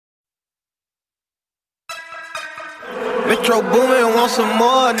Metro Boomin, want some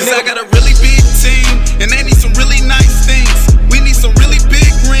more, Cause I got a really big team, and they need some really nice things. We need some really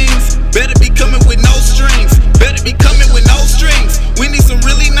big rings. Better be coming with no strings. Better be coming with no strings. We need some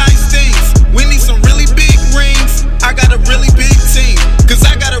really nice things. We need some really big rings. I got a really big team. Cause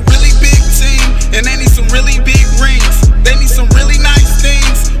I got a really big team, and they need some really big rings. They need some really nice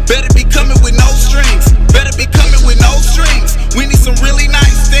things. Better be coming with no strings. Better be coming with no strings. We need some really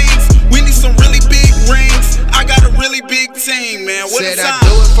nice things. We need some really big rings. I got a really big team, man. What Said I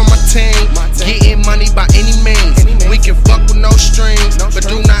do it for my team. Getting money by any means. We can fuck with no strings, but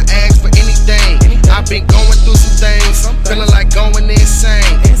do not ask for anything. I've been going through some things, feeling like going insane.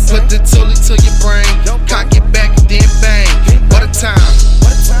 Put the toolie to your brain, cock it back and then bang. What a time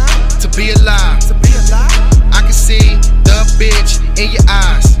to be alive. I can see the bitch in your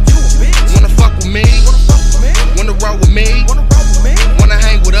eyes. Wanna fuck with me? Wanna roll with me? Wanna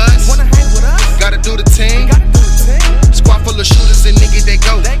hang with us? Gotta do the team. Squad full of shooters and niggas that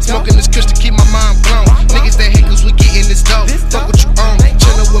go. Smoking this kush to keep my mind blown. Niggas that hate cause we getting this dough. Fuck what you own,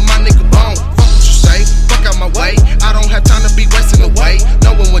 chillin' with my nigga Bone. Fuck what you say, fuck out my way. I don't have time to be wasting away.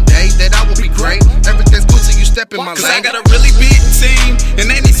 Knowing one day that I will be great. Everything's cool till you step in my lane. Cause I got a really big team, and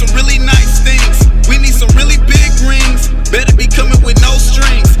they need some really nice things. We need some really big rings. Better be coming with no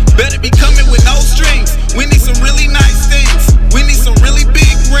strings. Better be coming with no strings. We need some really nice things. We need some really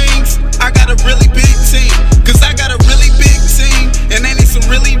big rings. I got a really big team. Cause I got a really big team, and they need some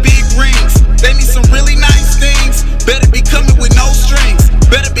really big rings. They need some really nice things. Better be coming with no strings.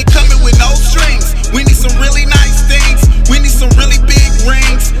 Better be coming with no strings. We need some really nice things. We need some really big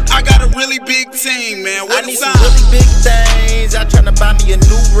rings. I got a really big team, man. What I need some really big things. I'm tryna buy me a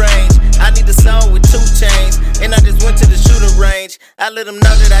new range. I need a song with 2 chains, and I just went to the shooter range. I let them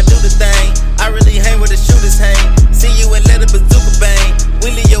know that I do the thing. I really hang where the shooters hang. See you and let a bazooka bang.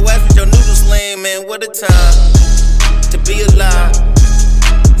 We leave your ass with your noodles lame, man. What a time to be alive.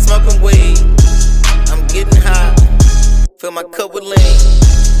 Smoking weed, I'm getting high. Fill my cup with lean,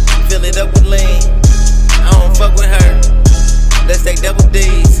 fill it up with lean. I don't fuck with her. Let's take double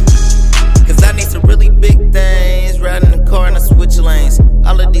D's. Cause I need some really big things. Riding in the car and I switch lanes.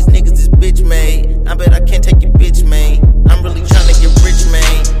 All of these niggas is bitch made. I bet I can't take your bitch, man. I'm really tryna get rich,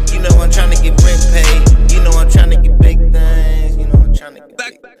 man. You know I'm tryna get rent paid. You know I'm tryna get big things. You know I'm tryna get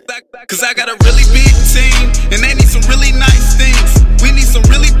big things. Cause I got a really big team, and they need some really nice things. We need some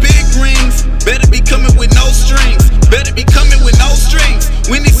really big rings. Better be coming with no strings. Better be coming with no strings.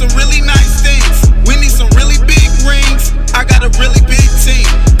 We need some really nice things. We need some really big rings. I got a really big team.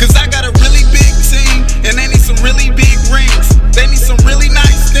 Cause I got a really big team, and they need some really big rings. They need some really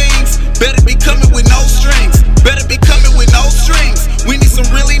nice things. Better be coming with no strings. Better be coming with no strings. We need some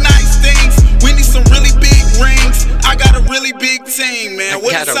really nice things. We need some really big rings. I got a really big team, man.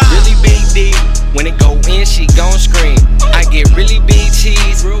 What got a really big D. When it go in, she gon' scream. I get really big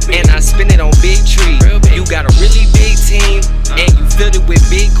cheese, and I spin it on big trees. You got a really big team, and you filled it with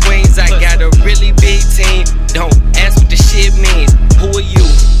big queens. I got a really big team. Don't ask what the shit means. Who are you?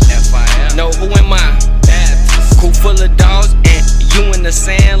 FIL. No, who am I? Cool full of dogs, and you in the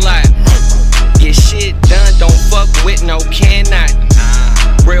sand lot. Get shit done, don't fuck with no cannot.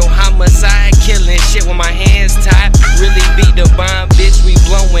 Real homicide, killing shit with my hands tied. Really beat the bomb, bitch, we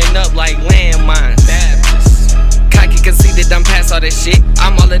blowing up like landmines. Cocky conceited, I'm past all that shit.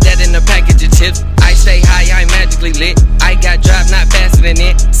 I'm all of that in a package of chips. I stay high, I'm magically lit. I got drive, not faster than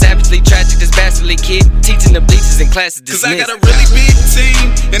it. Savagely tragic, this bastardly kid. Teaching the bleachers in classes dismissed. Cause I got a really big team,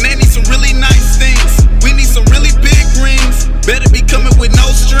 and they need some really nice things. We need some really big rings. Better be coming with no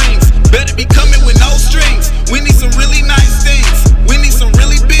strings. Better be coming with no strings. We need some really nice things. We need some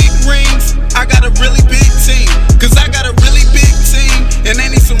really big rings. I got a really big team. Cause I got a really big team, and they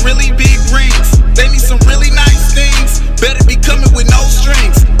need some really big rings. They need some really nice things. Better be coming with no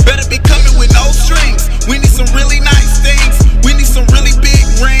strings. Better be coming with no strings. We need some really nice things. We need some really big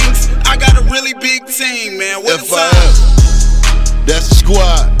rings. I got a really big team, man. What a time. That's the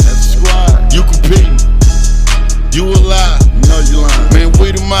squad. That's the squad. You competing. You alive. You know you lying. Man,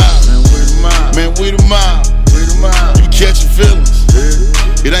 we the mob. Man, we the mob. You catching feelings.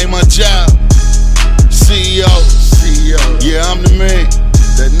 It ain't my job. CEO. Yeah, I'm the man.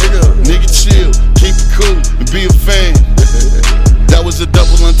 That nigga chill. Keep it cool and be a fan. That was a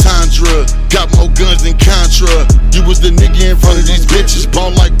double entendre. Got more guns than Contra. You was the nigga in front of these bitches.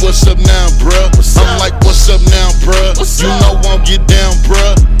 Bone like, what's up now, bruh? I'm like, what's up now, bruh? You know won't get down,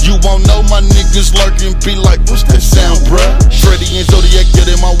 bruh. You won't know my niggas lurking. Be like, what's that sound, bruh? Freddy and Zodiac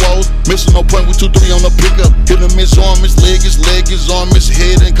get in my walls. Missing no point with 2-3 on the pickup. Hit him his arm, his leg, his arm, his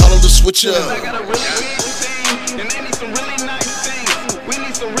head, and call it a switch up. I got a really big team, and they need some really nice things. We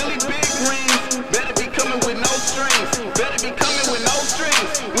need some really big rings. Better be coming with no strings.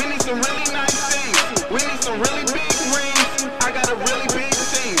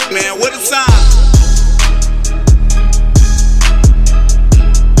 Man, what a time.